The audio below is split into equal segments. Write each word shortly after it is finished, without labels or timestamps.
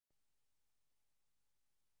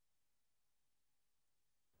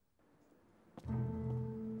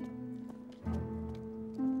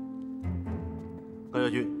高家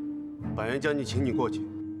军，板垣将军请你过去。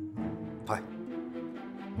快！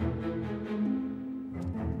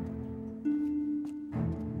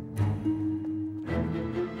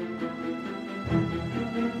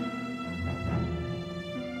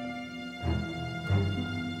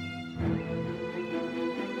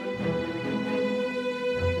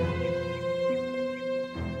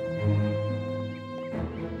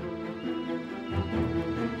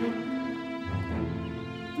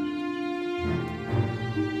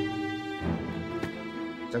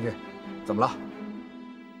将军，怎么了？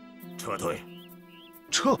撤退。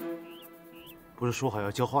撤？不是说好要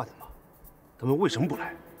交换的吗？他们为什么不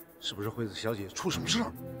来？是不是惠子小姐出什么事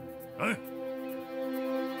儿？哎，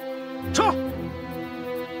撤！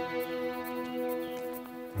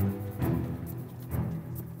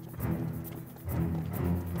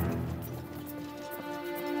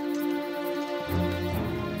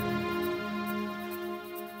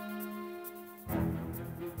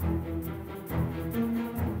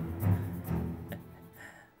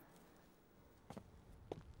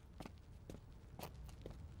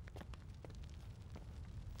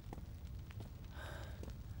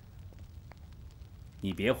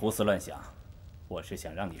你别胡思乱想，我是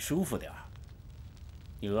想让你舒服点儿。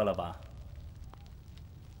你饿了吧？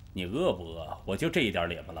你饿不饿？我就这一点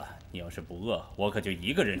脸巴了。你要是不饿，我可就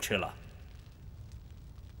一个人吃了。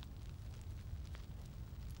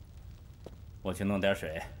我去弄点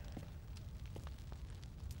水。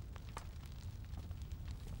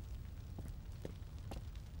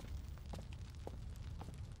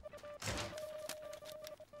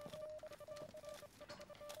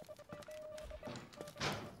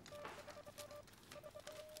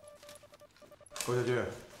高家军，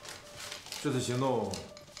这次行动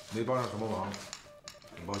没帮上什么忙，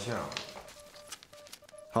很抱歉啊。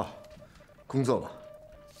好，工作嘛。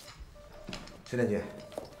陈天军，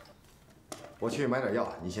我去买点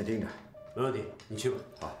药，你先盯着。没问题，你去吧。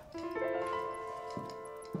好。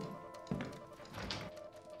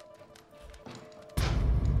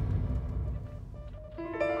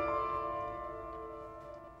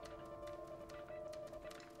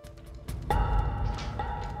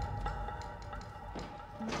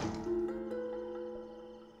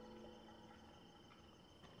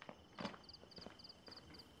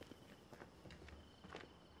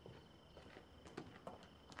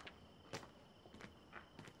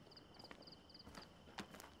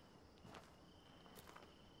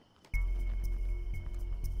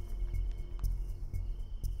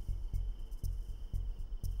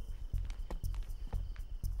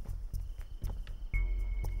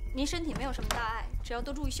您身体没有什么大碍，只要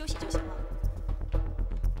多注意休息就行了。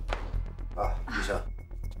啊，医生，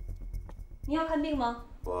您要看病吗？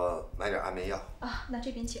我买点安眠药。啊，那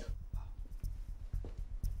这边请。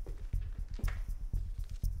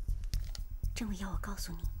政委要我告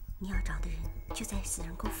诉你，你要找的人就在死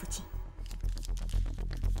人沟附近。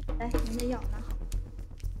来，您的药拿好。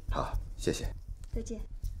好，谢谢。再见。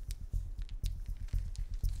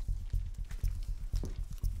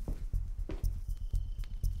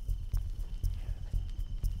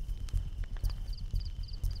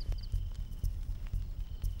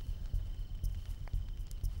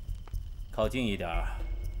靠近一点儿，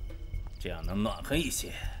这样能暖和一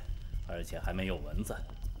些，而且还没有蚊子。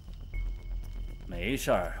没事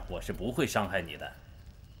儿，我是不会伤害你的。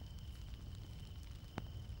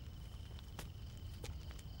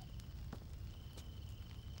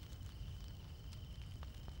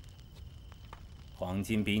黄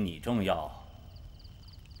金比你重要，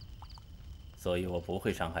所以我不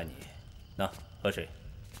会伤害你。那喝水。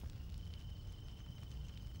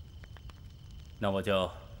那我就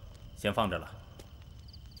先放着了。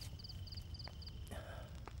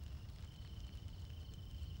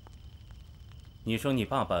你说你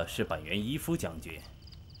爸爸是板垣一夫将军，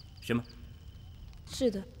是吗？是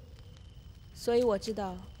的，所以我知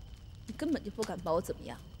道，你根本就不敢把我怎么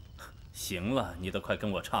样。行了，你都快跟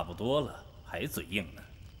我差不多了，还嘴硬呢。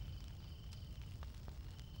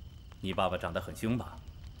你爸爸长得很凶吧？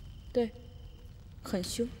对，很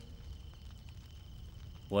凶。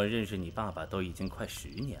我认识你爸爸都已经快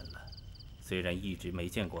10年了，虽然一直没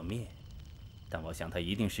见过面，但我想他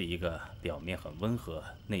一定是一个表面很温和，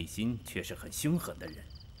内心却是很凶狠的人。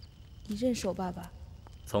你认识我爸爸？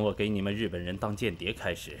从我给你们日本人当间谍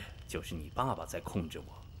开始，就是你爸爸在控制我，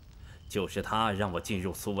就是他让我进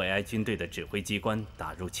入苏维埃军队的指挥机关，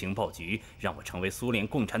打入情报局，让我成为苏联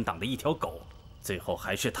共产党的一条狗，最后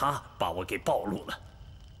还是他把我给暴露了。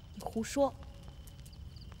你胡说！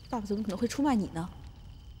爸爸怎么可能会出卖你呢？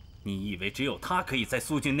你以为只有他可以在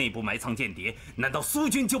苏军内部埋藏间谍？难道苏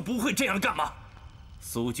军就不会这样干吗？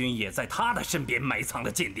苏军也在他的身边埋藏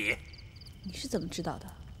了间谍。你是怎么知道的？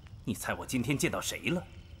你猜我今天见到谁了？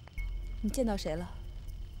你见到谁了？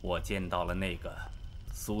我见到了那个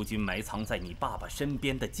苏军埋藏在你爸爸身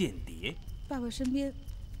边的间谍。爸爸身边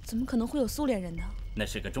怎么可能会有苏联人呢？那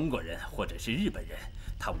是个中国人或者是日本人，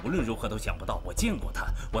他无论如何都想不到我见过他，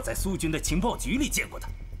我在苏军的情报局里见过他。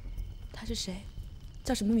他是谁？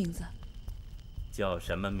叫什么名字？叫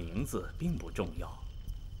什么名字并不重要，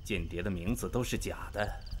间谍的名字都是假的，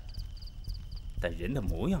但人的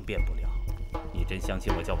模样变不了。你真相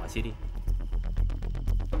信我叫瓦西里？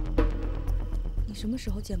你什么时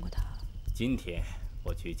候见过他？今天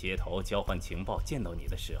我去街头交换情报见到你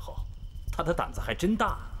的时候，他的胆子还真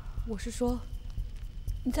大。我是说，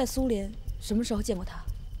你在苏联什么时候见过他？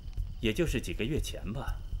也就是几个月前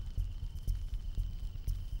吧。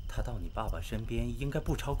他到你爸爸身边应该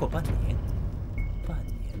不超过半年，半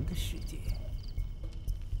年的时间。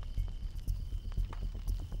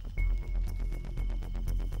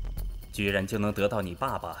居然就能得到你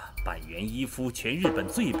爸爸百元一夫、全日本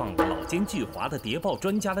最棒的老奸巨猾的谍报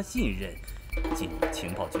专家的信任，进入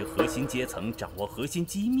情报局核心阶层，掌握核心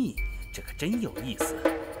机密，这可真有意思。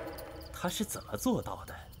他是怎么做到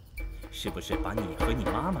的？是不是把你和你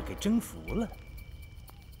妈妈给征服了？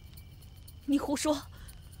你胡说！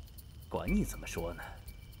管你怎么说呢，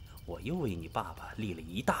我又为你爸爸立了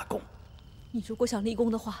一大功。你如果想立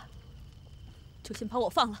功的话，就先把我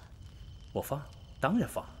放了。我放，当然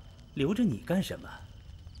放，留着你干什么？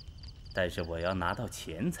但是我要拿到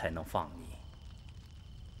钱才能放你。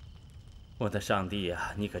我的上帝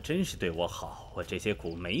呀，你可真是对我好，我这些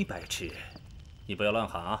苦没白吃。你不要乱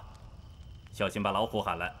喊啊，小心把老虎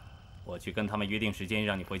喊来。我去跟他们约定时间，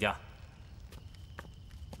让你回家。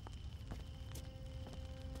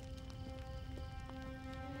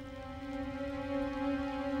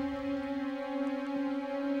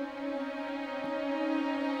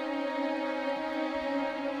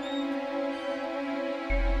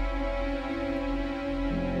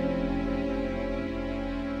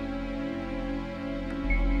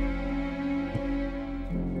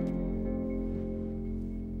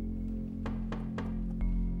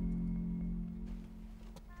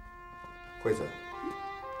惠子，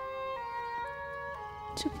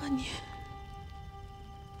这半年，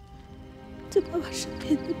在爸爸身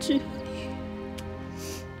边的只有你，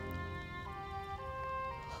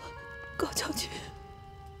高将军，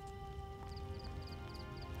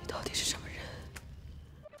你到底是什么人？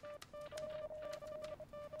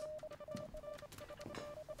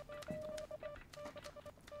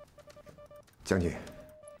将军，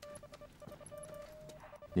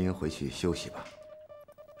您回去休息吧。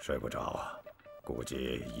睡不着啊，估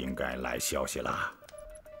计应该来消息了。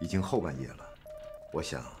已经后半夜了，我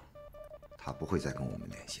想他不会再跟我们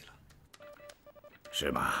联系了。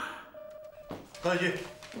是吗？高将军，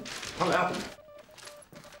他来了。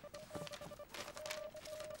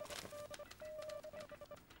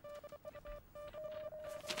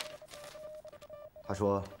他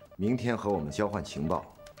说明天和我们交换情报，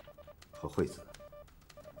和惠子，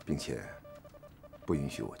并且不允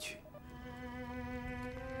许我去。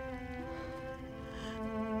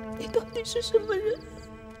你到底是什么人？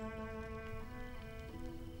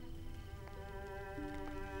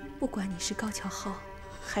不管你是高桥浩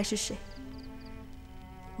还是谁，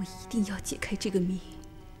我一定要解开这个谜。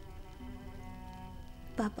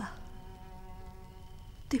爸爸，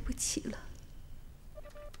对不起了。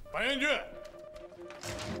白彦俊，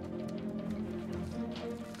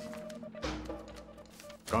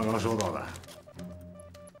刚刚收到的。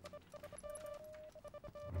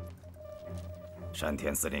山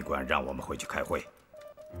田司令官让我们回去开会。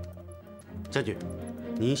将军，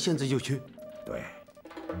您现在就去？对，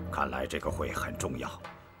看来这个会很重要，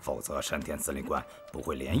否则山田司令官不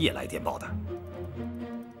会连夜来电报的。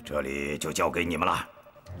这里就交给你们了。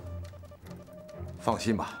放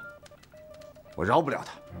心吧，我饶不了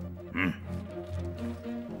他。嗯。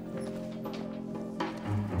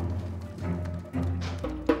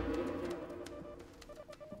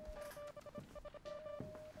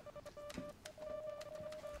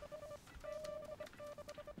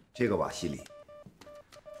这个瓦西里，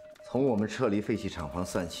从我们撤离废弃厂房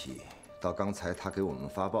算起，到刚才他给我们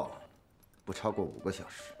发报，不超过5个小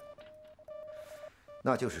时。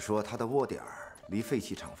那就是说，他的窝点离废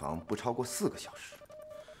弃厂房不超过4个小时。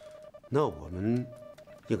那我们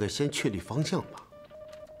应该先确立方向吧？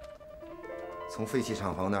从废弃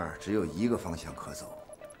厂房那儿只有一个方向可走，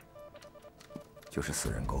就是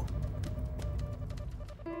死人沟。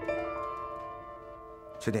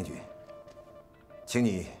车电局，请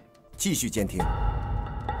你继续监听。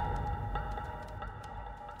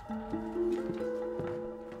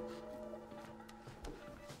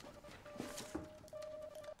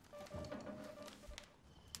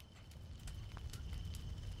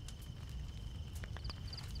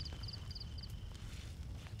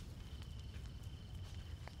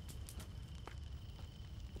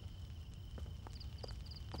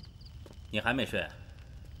你还没睡？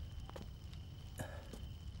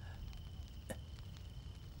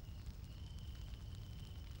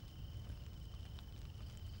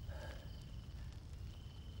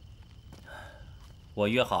我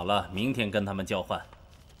约好了，明天跟他们交换。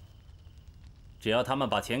只要他们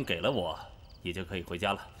把钱给了我，你就可以回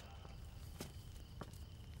家了。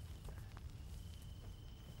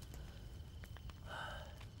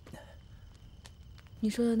你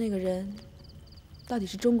说的那个人，到底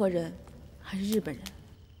是中国人还是日本人？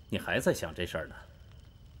你还在想这事儿呢？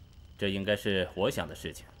这应该是我想的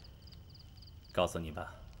事情。告诉你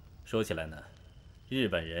吧，说起来呢，日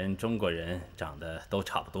本人、中国人长得都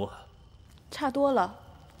差不多。差多了。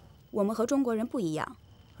我们和中国人不一样。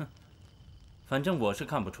哼，反正我是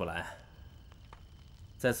看不出来。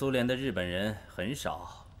在苏联的日本人很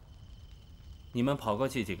少。你们跑过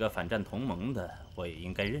去几个反战同盟的，我也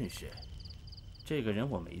应该认识。这个人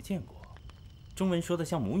我没见过，中文说得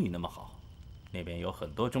像母语那么好。那边有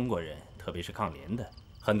很多中国人，特别是抗联的，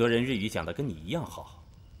很多人日语讲得跟你一样好。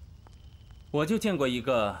我就见过一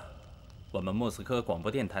个我们莫斯科广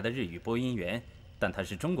播电台的日语播音员，但她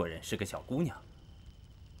是中国人，是个小姑娘。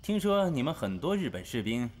听说你们很多日本士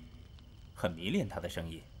兵很迷恋她的声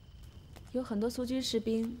音。有很多苏军士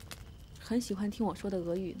兵很喜欢听我说的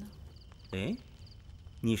俄语呢。哎，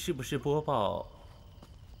你是不是播报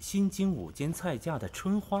新京午间菜价的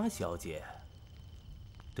春花小姐？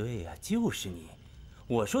对呀，就是你。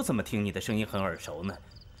我说怎么听你的声音很耳熟呢？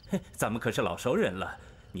嘿，咱们可是老熟人了。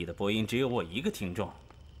你的播音只有我一个听众。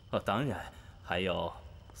哦，当然还有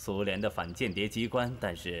苏联的反间谍机关，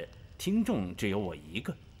但是听众只有我一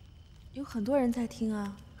个。有很多人在听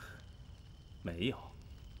啊。没有，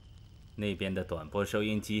那边的短波收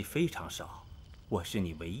音机非常少，我是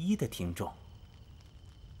你唯一的听众。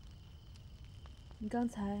你刚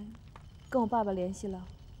才跟我爸爸联系了？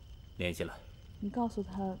联系了。你告诉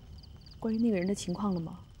他关于那个人的情况了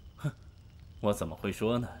吗？哼，我怎么会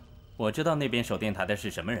说呢？我知道那边守电台的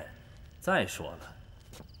是什么人。再说了，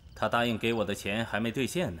他答应给我的钱还没兑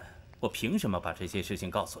现呢，我凭什么把这些事情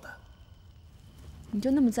告诉他？你就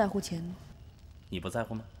那么在乎钱吗？你不在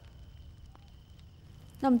乎吗？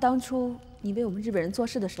那么当初你为我们日本人做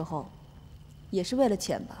事的时候，也是为了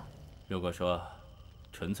钱吧？如果说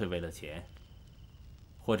纯粹为了钱，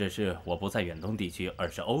或者是我不在远东地区，而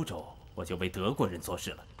是欧洲，我就为德国人做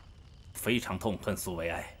事了。非常痛恨苏维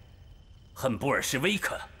埃，恨布尔什维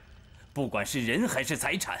克，不管是人还是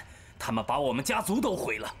财产，他们把我们家族都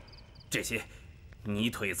毁了。这些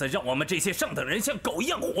泥腿子让我们这些上等人像狗一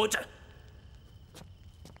样活着。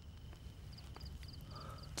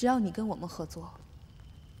只要你跟我们合作，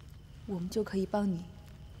我们就可以帮你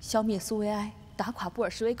消灭苏维埃，打垮布尔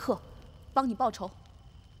什维克，帮你报仇。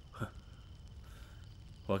哼，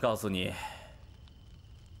我告诉你，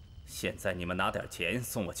现在你们拿点钱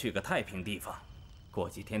送我去个太平地方，过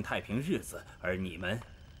几天太平日子，而你们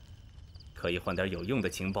可以换点有用的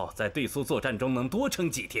情报，在对苏作战中能多撑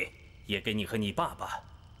几天，也给你和你爸爸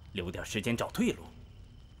留点时间找退路。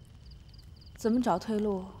怎么找退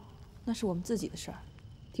路，那是我们自己的事儿。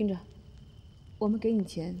听着，我们给你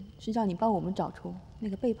钱是让你帮我们找出那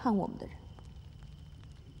个背叛我们的人，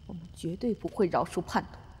我们绝对不会饶恕叛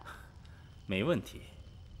徒。没问题，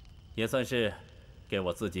也算是给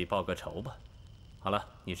我自己报个仇吧。好了，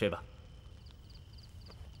你睡吧。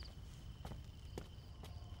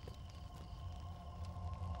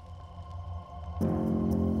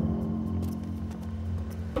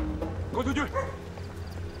高将军，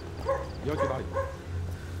你要去哪里？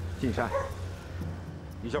进山。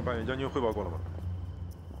你向板垣将军汇报过了吗？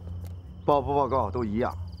报不报告都一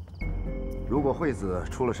样。如果惠子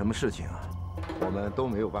出了什么事情，我们都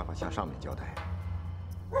没有办法向上面交代。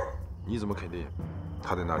你怎么肯定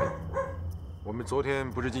他在哪里？我们昨天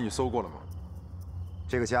不是进去搜过了吗？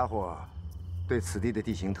这个家伙对此地的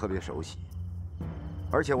地形特别熟悉，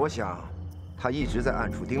而且我想他一直在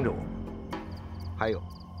暗处盯着我们。还有，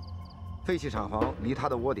废弃厂房离他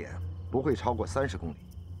的窝点不会超过30公里，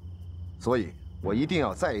所以我一定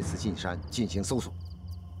要再一次进山进行搜索。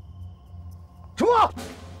出发！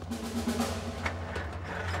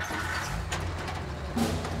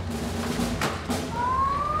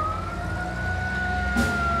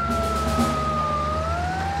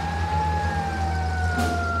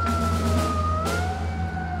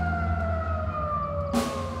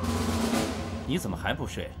你怎么还不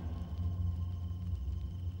睡？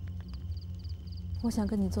我想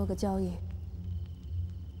跟你做个交易。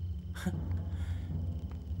哼，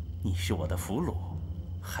你是我的俘虏，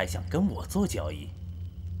还想跟我做交易？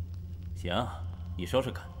行，你说说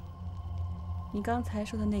看。你刚才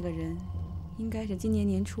说的那个人，应该是今年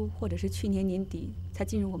年初或者是去年年底才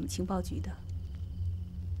进入我们情报局的，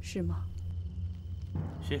是吗？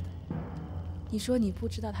是的。你说你不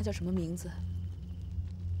知道他叫什么名字？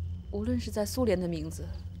无论是在苏联的名字，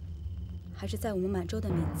还是在我们满洲的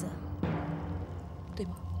名字，对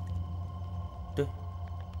吗？对。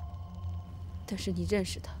但是你认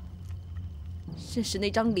识他，认识那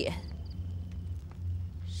张脸，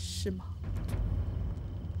是吗？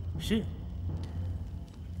是。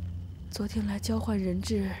昨天来交换人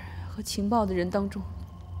质和情报的人当中，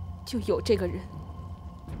就有这个人，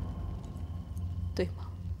对吗？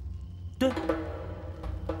对。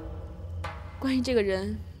关于这个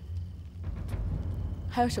人，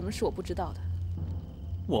还有什么是我不知道的？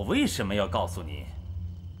我为什么要告诉你？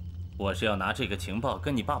我是要拿这个情报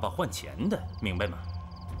跟你爸爸换钱的，明白吗？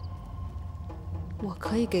我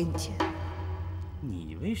可以给你钱。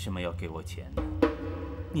你为什么要给我钱呢？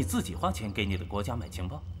你自己花钱给你的国家买情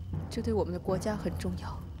报？这对我们的国家很重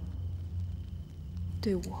要，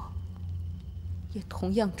对我也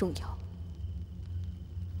同样重要。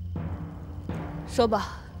说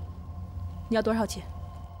吧，你要多少钱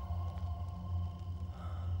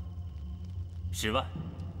？10万，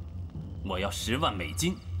我要10万美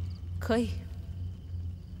金。可以，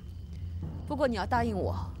不过你要答应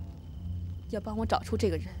我，要帮我找出这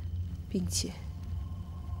个人，并且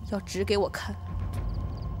要指给我看。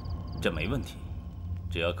这没问题，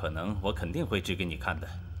只要可能，我肯定会指给你看的。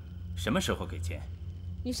什么时候给钱？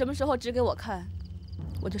你什么时候指给我看，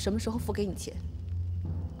我就什么时候付给你钱。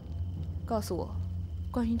告诉我，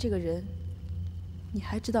关于这个人，你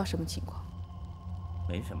还知道什么情况？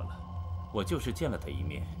没什么了，我就是见了他一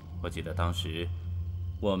面。我记得当时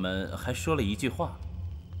我们还说了一句话，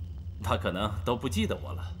他可能都不记得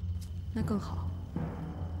我了。那更好。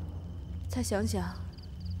再想想，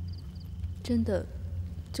真的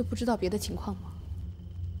就不知道别的情况吗？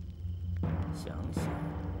想想，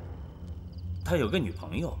他有个女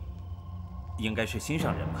朋友，应该是心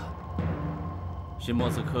上人吧，是莫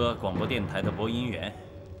斯科广播电台的播音员，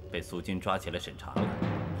被苏军抓起来审查了，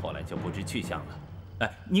后来就不知去向了。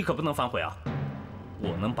哎，你可不能反悔啊！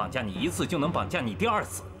我能绑架你1次，就能绑架你第2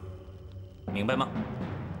次，明白吗？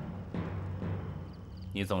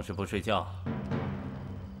你总是不睡觉，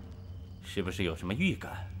是不是有什么预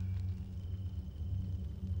感？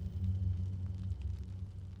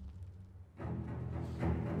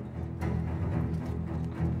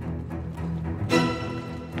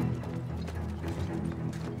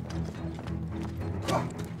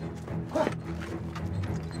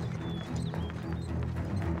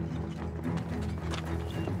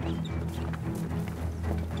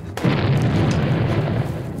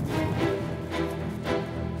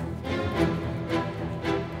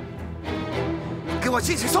给我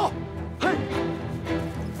进去搜！嘿，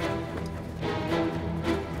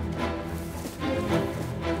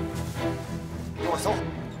给我搜！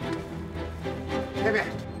那边。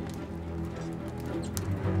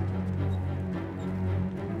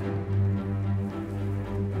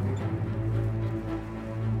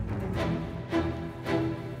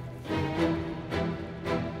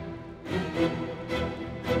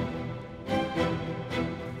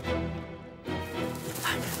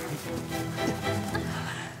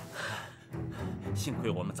幸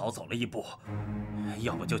亏我们早走了一步，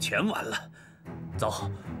要不就全完了。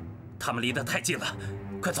走，他们离得太近了，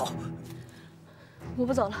快走！我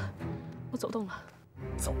不走了，我走动了。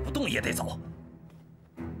走不动也得走。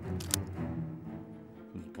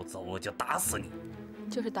你不走，我就打死你。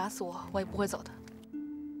就是打死我，我也不会走的。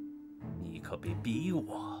你可别逼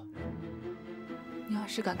我。你要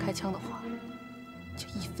是敢开枪的话，就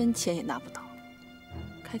1分钱也拿不到。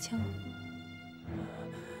开枪啊！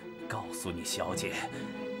告诉你，小姐，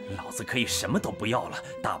老子可以什么都不要了，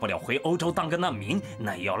大不了回欧洲当个难民，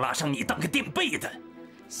那也要拉上你当个垫背的。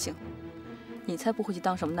行，你才不会去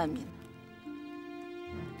当什么难民呢。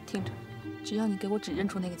听着，只要你给我指认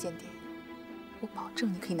出那个间谍，我保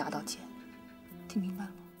证你可以拿到钱。听明白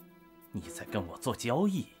了吗？你在跟我做交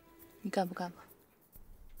易？你干不干吧？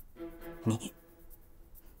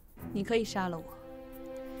你可以杀了我，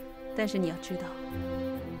但是你要知道，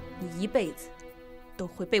你一辈子都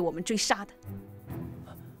会被我们追杀的。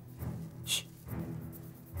嘘。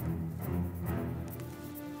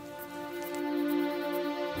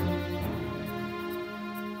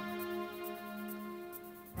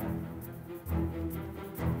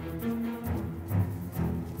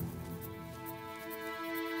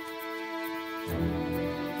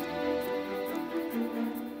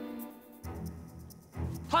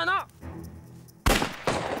他在那儿！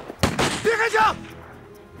别开枪！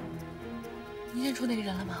你认出那个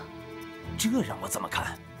人了吗？这让我怎么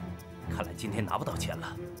看？看来今天拿不到钱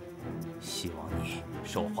了。希望你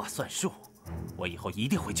说话算数，我以后一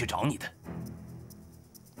定会去找你的。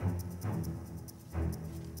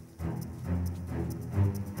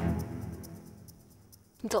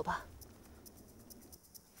走吧，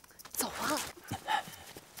走啊！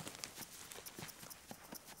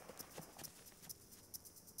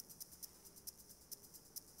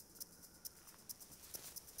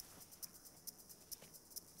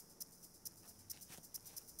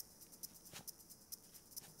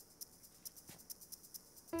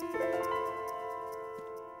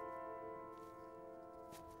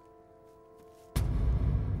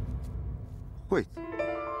惠子，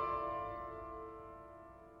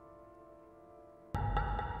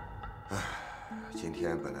今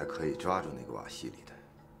天本来可以抓住那个瓦西里的，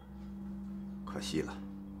可惜了。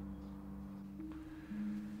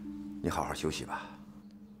你好好休息吧。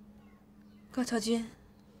高桥君，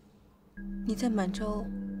你在满洲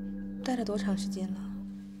待了多长时间了？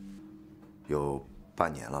有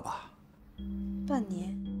半年了吧？半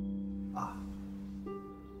年。啊。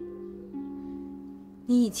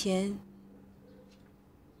你以前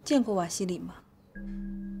见过瓦西里吗？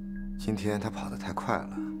今天他跑得太快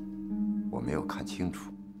了，我没有看清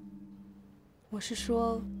楚。我是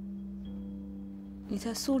说，你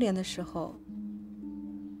在苏联的时候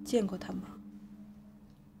见过他吗？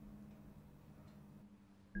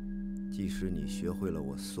即使你学会了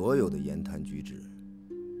我所有的言谈举止，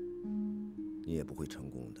你也不会成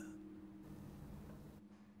功的。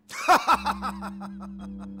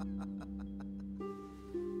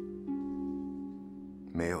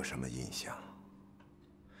没有什么印象。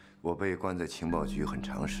我被关在情报局很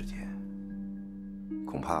长时间，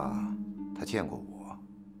恐怕他见过我。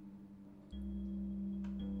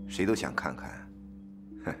谁都想看看，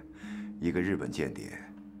哼，一个日本间谍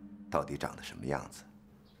到底长得什么样子。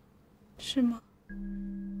是吗？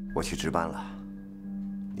我去值班了，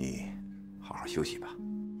你好好休息吧。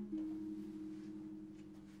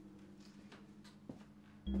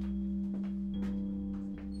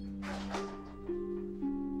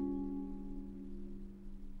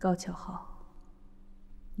高桥浩，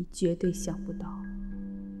你绝对想不到，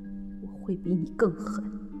我会比你更狠。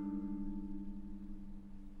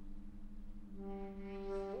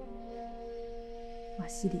瓦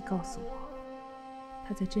西里告诉我，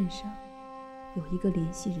他在镇上有一个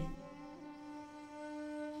联系人。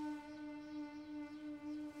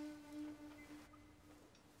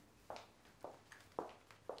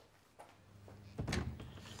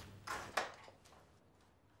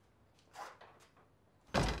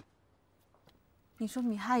你说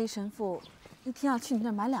米哈伊神父一天要去你那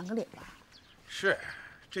儿买2个脸吧？是，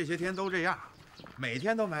这些天都这样，每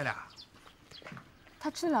天都买俩。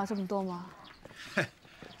他吃得了这么多吗？嘿，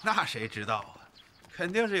那谁知道啊？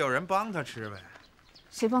肯定是有人帮他吃呗。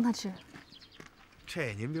谁帮他吃？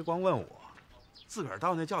这您别光问我，自个儿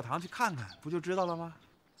到那教堂去看看，不就知道了吗？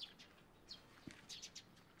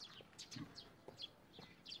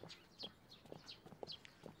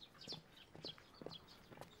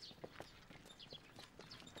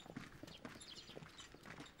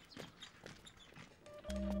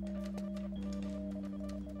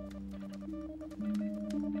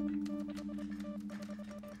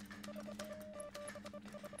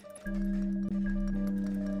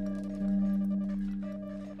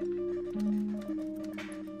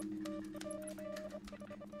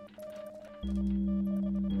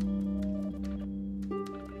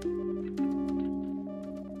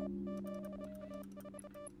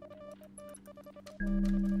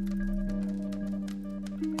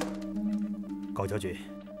高将军，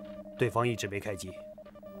对方一直没开机。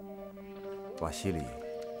瓦西里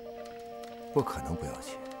不可能不要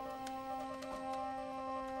钱。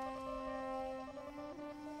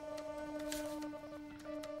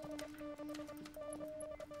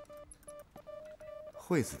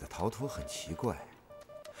惠子的逃脱很奇怪，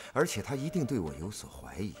而且他一定对我有所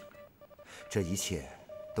怀疑。这一切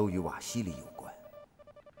都与瓦西里有关，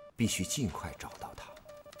必须尽快找到他。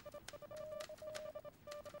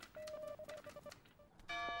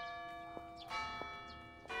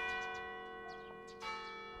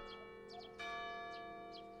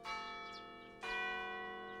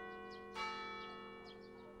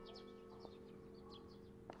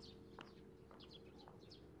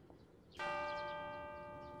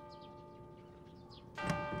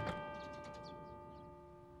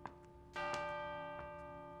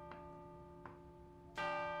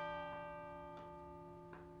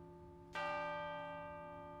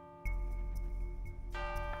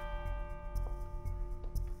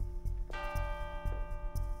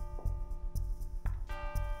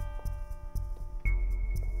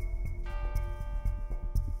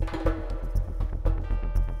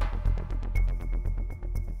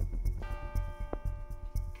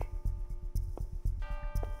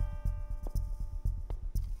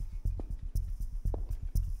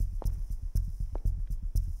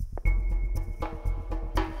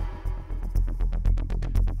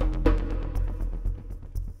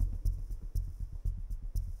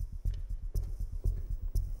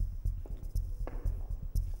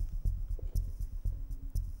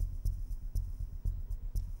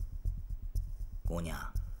姑娘，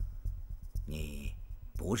你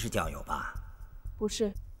不是教友吧？不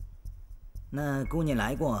是。那姑娘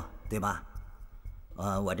来过，对吧？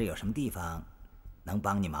我这有什么地方能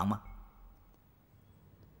帮你忙吗？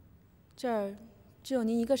这儿只有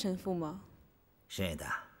您一个神父吗？是的，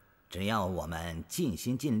只要我们尽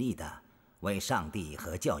心尽力的为上帝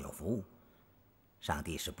和教友服务，上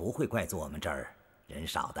帝是不会怪罪我们这儿人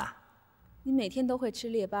少的。你每天都会吃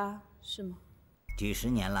列巴，是吗？几十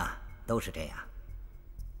年了，都是这样。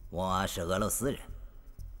我是俄罗斯人，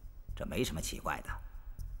这没什么奇怪的。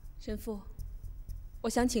神父，我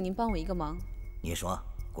想请您帮我一个忙。你说，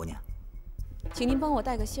姑娘。请您帮我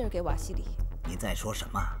带个信儿给瓦西里。你在说什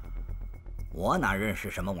么？我哪认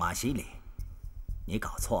识什么瓦西里？你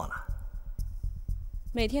搞错了。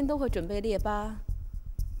每天都会准备列巴，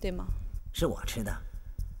对吗？是我吃的。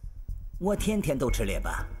我天天都吃列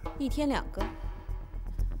巴。1天2个。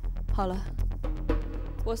好了，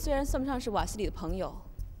我虽然算不上是瓦西里的朋友，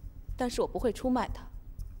但是我不会出卖他。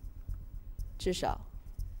至少，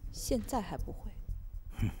现在还不会。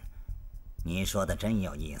哼，你说的真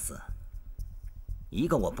有意思。一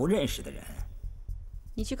个我不认识的人。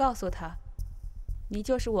你去告诉他，你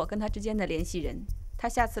就是我跟他之间的联系人。他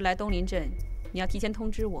下次来东林镇，你要提前通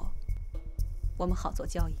知我，我们好做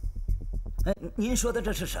交易。您说的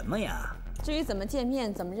这是什么呀？至于怎么见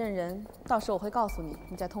面、怎么认人，到时候我会告诉你，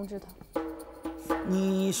你再通知他。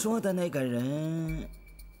你说的那个人，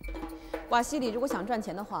瓦西里如果想赚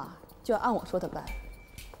钱的话，就要按我说的办；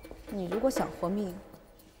你如果想活命，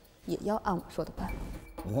也要按我说的办。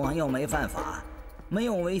我又没犯法，没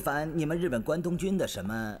有违反你们日本关东军的什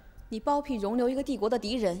么。你包庇容留一个帝国的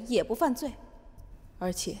敌人也不犯罪，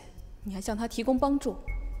而且你还向他提供帮助，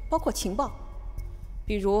包括情报。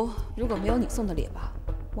比如，如果没有你送的列巴，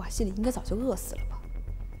瓦西里应该早就饿死了吧？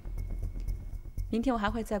明天我还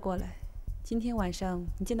会再过来。今天晚上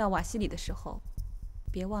你见到瓦西里的时候，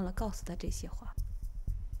别忘了告诉他这些话。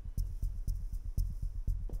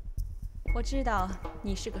我知道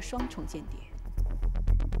你是个双重间谍。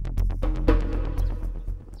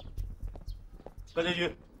高将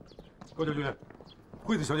军，高将军，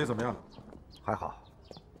惠子小姐怎么样？还好。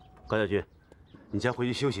高将军，你先回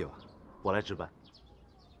去休息吧，我来值班。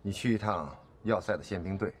你去一趟要塞的宪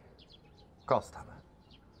兵队，告诉他们，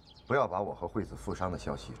不要把我和惠子负伤的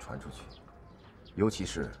消息传出去，尤其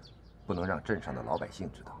是不能让镇上的老百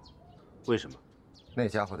姓知道。为什么？那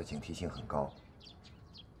家伙的警惕性很高，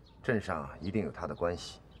镇上一定有他的关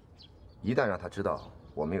系。一旦让他知道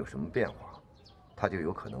我们有什么变化，他就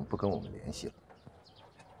有可能不跟我们联系了。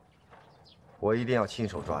我一定要亲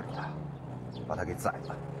手抓住他，把他给宰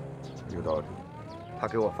了。有道理。他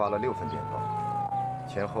给我发了6份电报，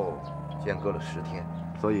前后间隔了10天，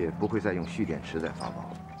所以不会再用蓄电池再发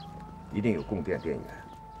报，一定有供电电源。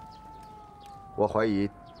我怀疑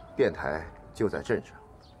电台就在镇上。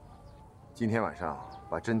今天晚上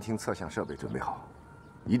把侦听测向设备准备好，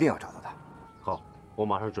一定要找到他。好，我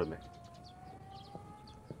马上准备。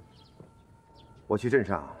我去镇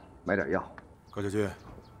上买点药。高将军，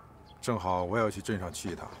正好我也要去镇上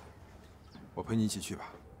去一趟，我陪你一起去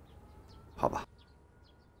吧。好吧。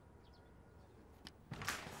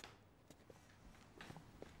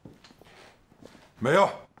没有。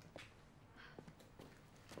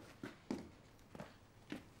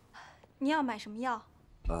你要买什么药？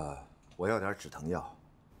我要点止疼药。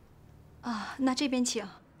啊，那这边请。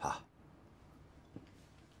好。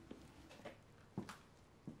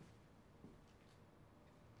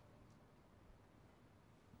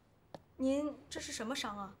您这是什么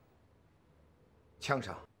伤啊？枪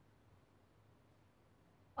伤。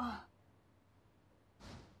啊。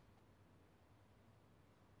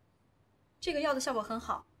这个药的效果很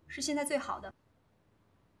好，是现在最好的。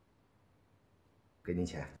给您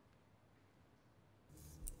钱。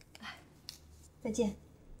再见。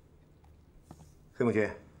黑木君，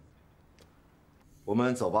我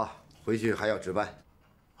们走吧，回去还要值班。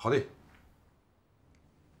好的。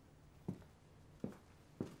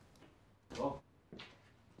走。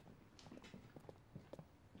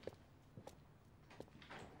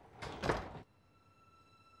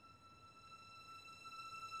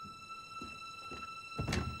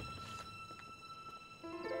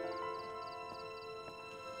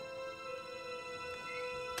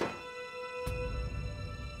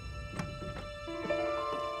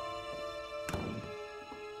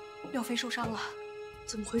廖飞受伤了，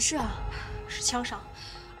怎么回事啊？是枪伤，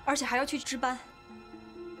而且还要去值班。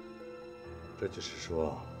这就是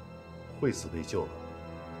说，惠子被救了，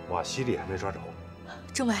瓦西里还没抓着。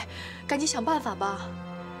政委，赶紧想办法吧。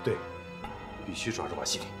对，必须抓住瓦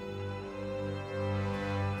西里。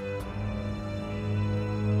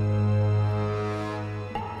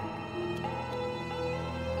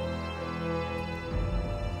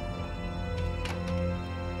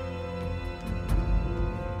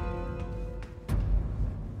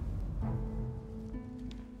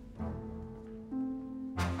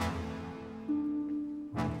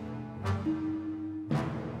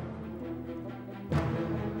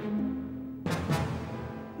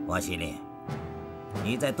瓦西里，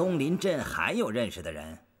你在东林镇还有认识的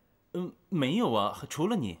人？没有啊，除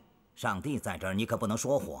了你。上帝在这儿，你可不能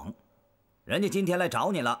说谎。人家今天来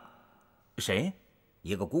找你了。谁？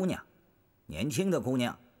一个姑娘，年轻的姑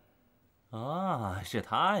娘。啊，是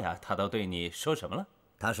她呀。她都对你说什么了？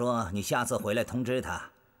她说你下次回来通知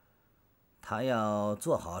她。她要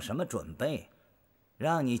做好什么准备，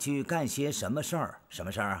让你去干些什么事儿？什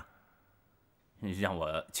么事儿啊？让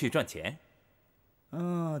我去赚钱。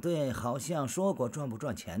对，好像说过赚不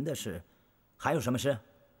赚钱的事。还有什么事？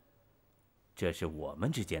这是我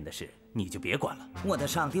们之间的事，你就别管了。我的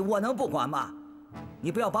上帝，我能不管吗？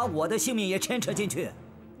你不要把我的性命也牵扯进去。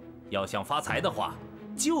要想发财的话，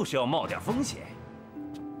就是要冒点风险。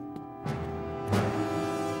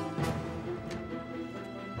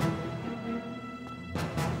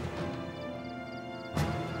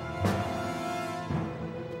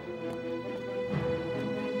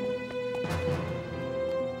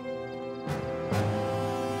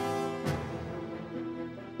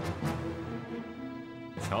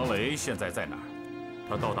乔雷现在在哪儿？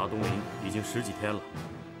他到达东林已经10几天了。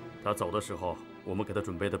他走的时候，我们给他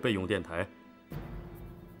准备的备用电台，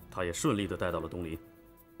他也顺利地带到了东林。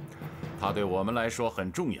他对我们来说很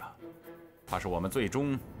重要，他是我们最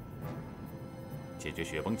终解决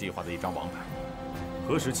雪崩计划的一张王牌。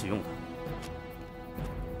何时启用的？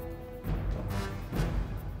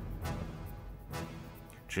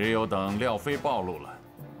只有等廖飞暴露了。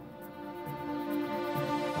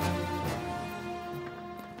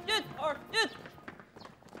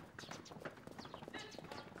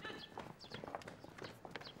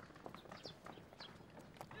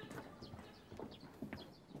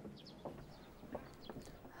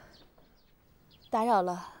打扰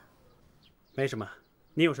了。没什么，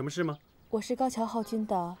你有什么事吗？我是高桥浩君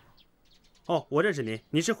的。哦，我认识你，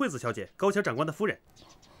你是惠子小姐，高桥长官的夫人。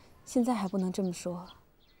现在还不能这么说。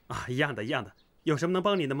啊，一样的，一样的。有什么能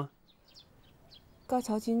帮你的吗？高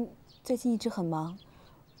桥君最近一直很忙，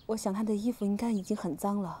我想他的衣服应该已经很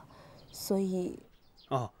脏了，所以……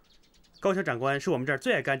哦，高桥长官是我们这儿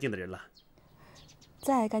最爱干净的人了。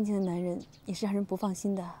再爱干净的男人也是让人不放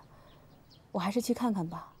心的，我还是去看看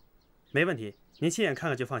吧。没问题，您亲眼看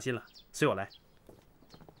看就放心了。随我来。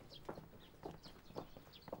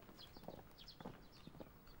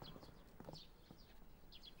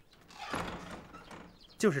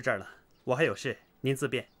就是这儿了，我还有事，您自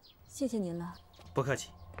便。谢谢您了。不客气。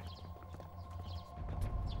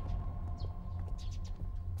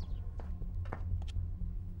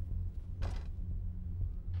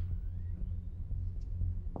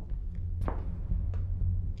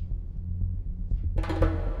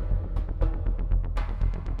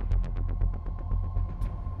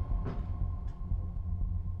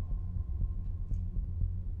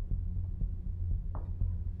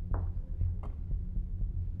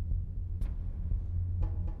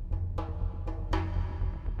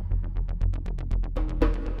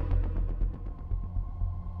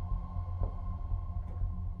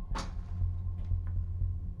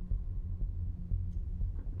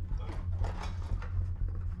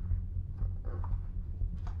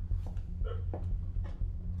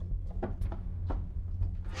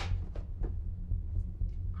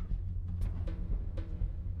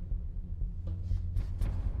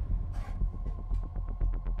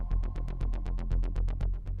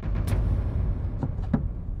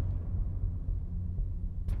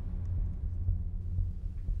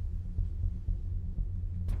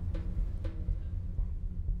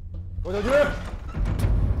高小军，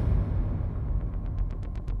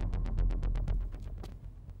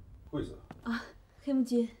惠子啊，黑木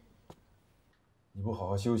君，你不好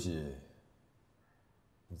好休息，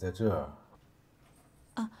你在这儿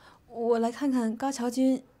啊，我来看看高桥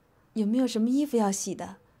君有没有什么衣服要洗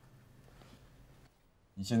的。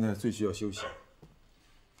你现在最需要休息，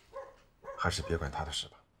还是别管他的事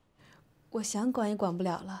吧。我想管也管不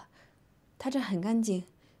了了，他这很干净，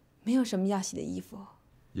没有什么要洗的衣服。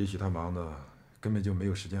也许他忙的根本就没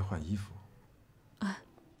有时间换衣服。啊，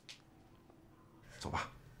走吧，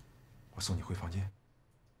我送你回房间。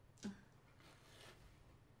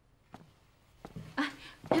哎，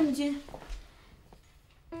黑木君，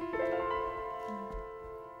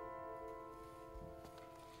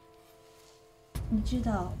你知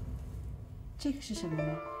道这个是什么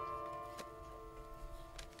吗？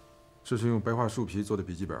这是用白桦树皮做的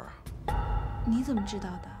笔记本啊。你怎么知道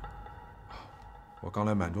的？我刚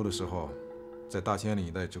来满洲的时候，在大兴安岭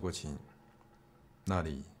一带执过勤，那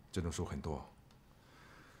里这种树很多，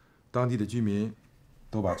当地的居民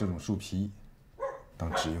都把这种树皮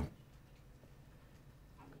当纸用。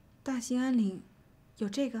大兴安岭有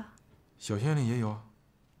这个？小兴安岭也有，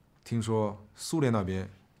听说苏联那边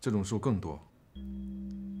这种树更多。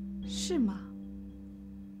是吗？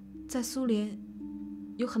在苏联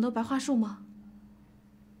有很多白桦树吗？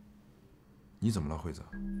你怎么了，惠子？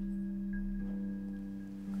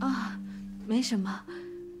啊，没什么，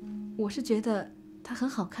我是觉得它很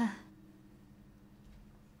好看。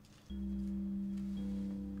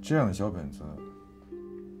这样的小本子，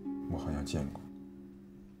我好像见过。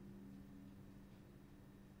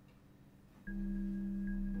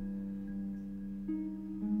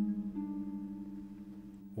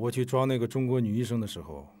我去抓那个中国女医生的时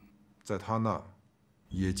候，在她那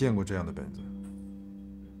也见过这样的本子。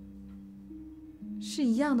是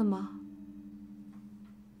一样的吗？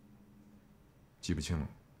记不清了，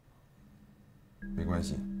没关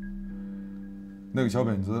系。那个小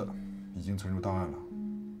本子已经存入档案了，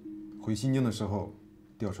回新京的时候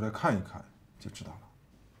调出来看一看就知道了。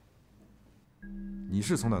你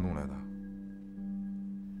是从哪弄来的？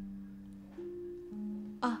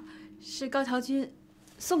啊，是高桥君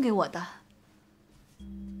送给我的。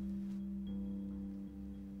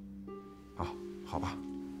啊，好吧，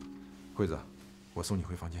惠子，我送你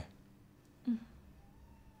回房间。嗯。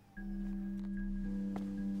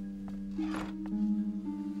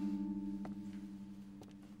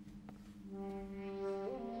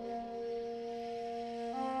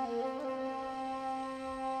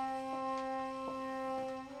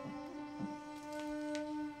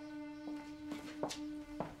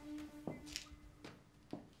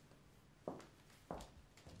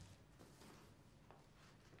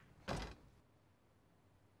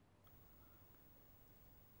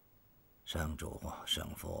圣主圣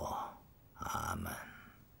父，阿门。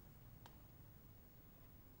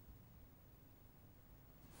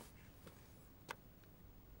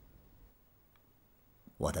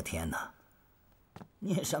我的天哪！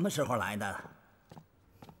你什么时候来的？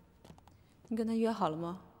你跟他约好了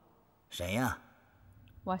吗？谁呀？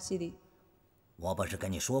瓦西里。我不是跟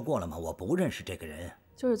你说过了吗？我不认识这个人。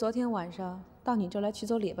就是昨天晚上到你这儿来取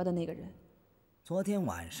走列巴的那个人。昨天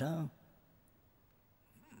晚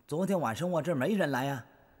上我这儿没人来呀。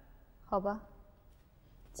好吧，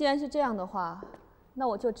既然是这样的话，那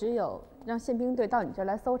我就只有让宪兵队到你这儿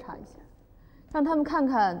来搜查一下，让他们看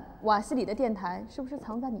看瓦西里的电台是不是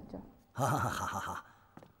藏在你这儿。好，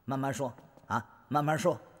慢慢说啊，慢慢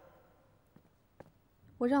说。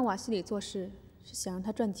我让瓦西里做事是想让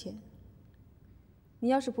他赚钱，你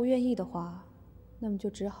要是不愿意的话，那么就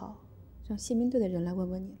只好让宪兵队的人来问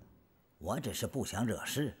问你了。我只是不想惹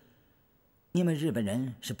事。你们日本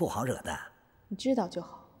人是不好惹的，你知道就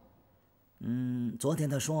好。昨天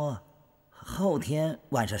他说，后天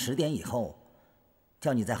晚上10点以后，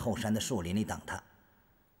叫你在后山的树林里等他。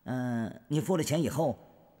你付了钱以后，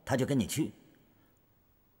他就跟你去。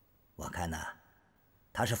我看呐，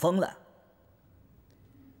他是疯了。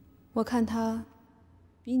我看他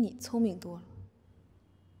比你聪明多了。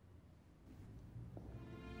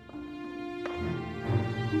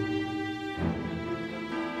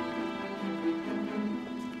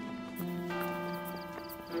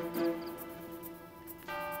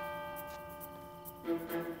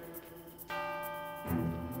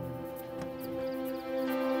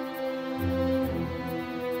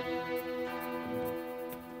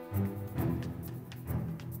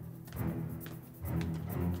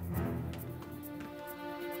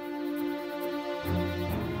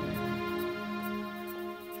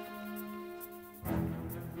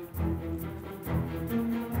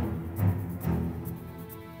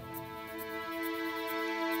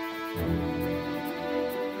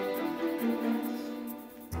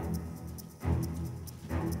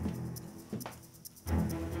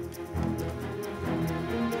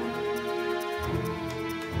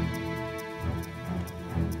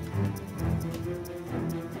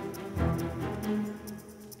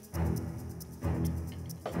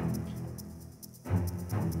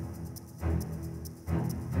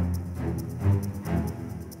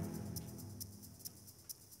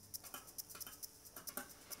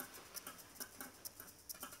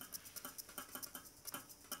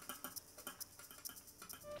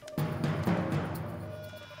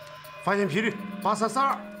发现频率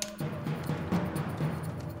8342，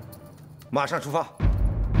马上出发。